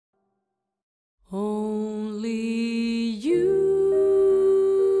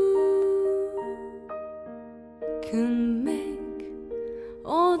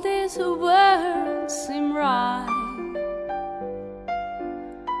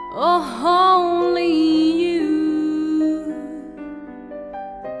Oh, only you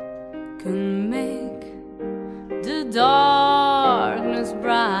can make the darkness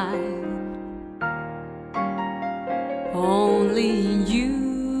bright. Only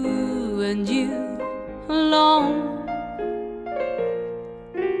you and you alone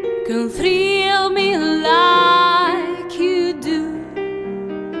can thrill me like you do,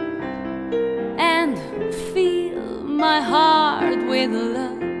 and fill my heart with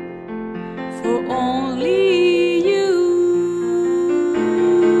love for only you.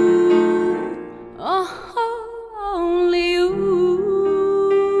 Oh, only you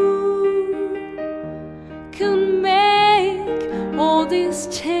can make all this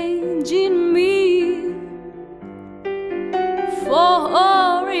change in me.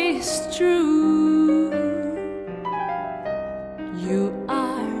 For it's true, you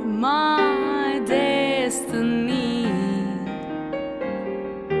are my destiny.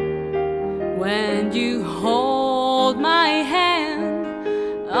 When you hold my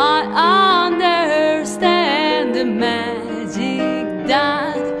hand, I understand the magic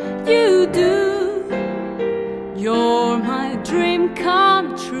that you do. You're my dream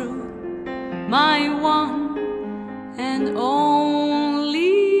come true, my one and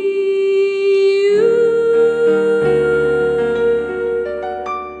only you.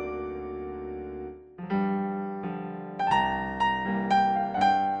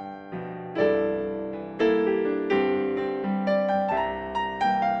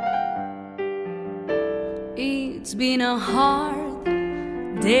 It's been a hard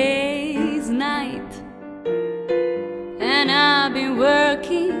day's night, and I've been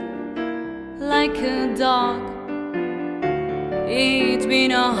working like a dog. It's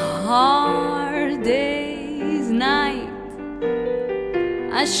been a hard day's night.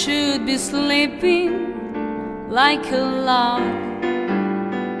 I should be sleeping like a log,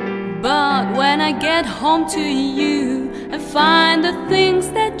 but when I get home to you, I find the things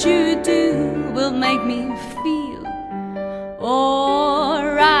that you do will make me feel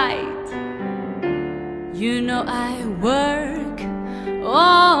alright. You know I work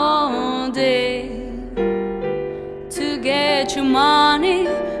all day to get you money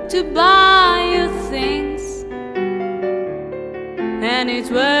to buy you things, and it's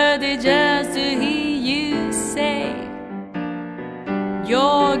worth it just to hear you say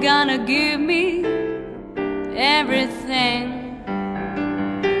you're gonna give me everything.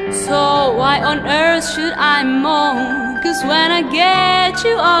 So why on earth should I moan? 'Cause when I get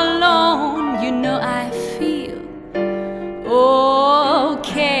you alone, you know I feel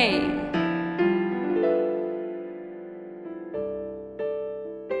okay.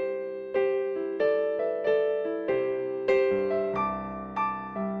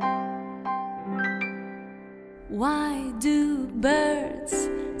 Why do birds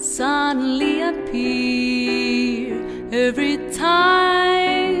suddenly appear every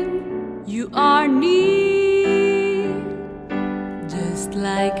time you are near? Just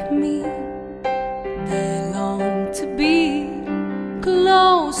like me, they long to be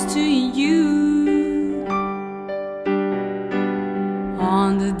close to you.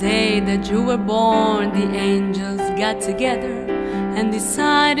 On the day that you were born, the angels got together and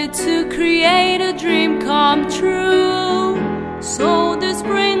decided to create a dream come true. So the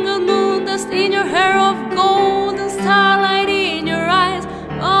sprinkle moon dust in your hair of gold, and starlight in your eyes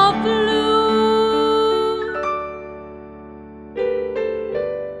of blue.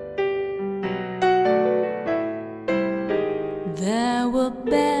 There were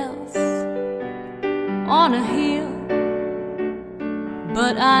bells on a hill,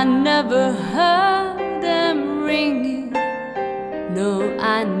 but I never heard them ringing. No,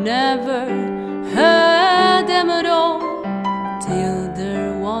 I never heard them at all till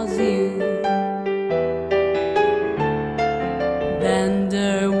there was you. Then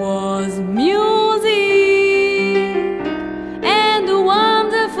there was music and the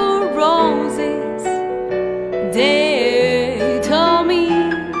wonderful roses. They told me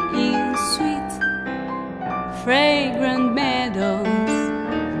in sweet, fragrant meadows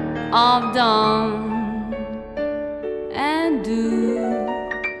of dawn and dew.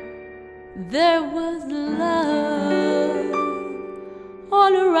 There was love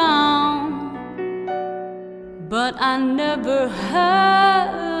all around, but I never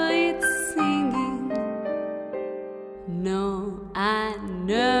heard it singing. No, I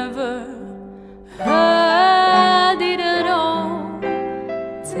never heard it at all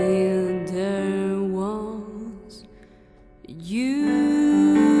till there was you.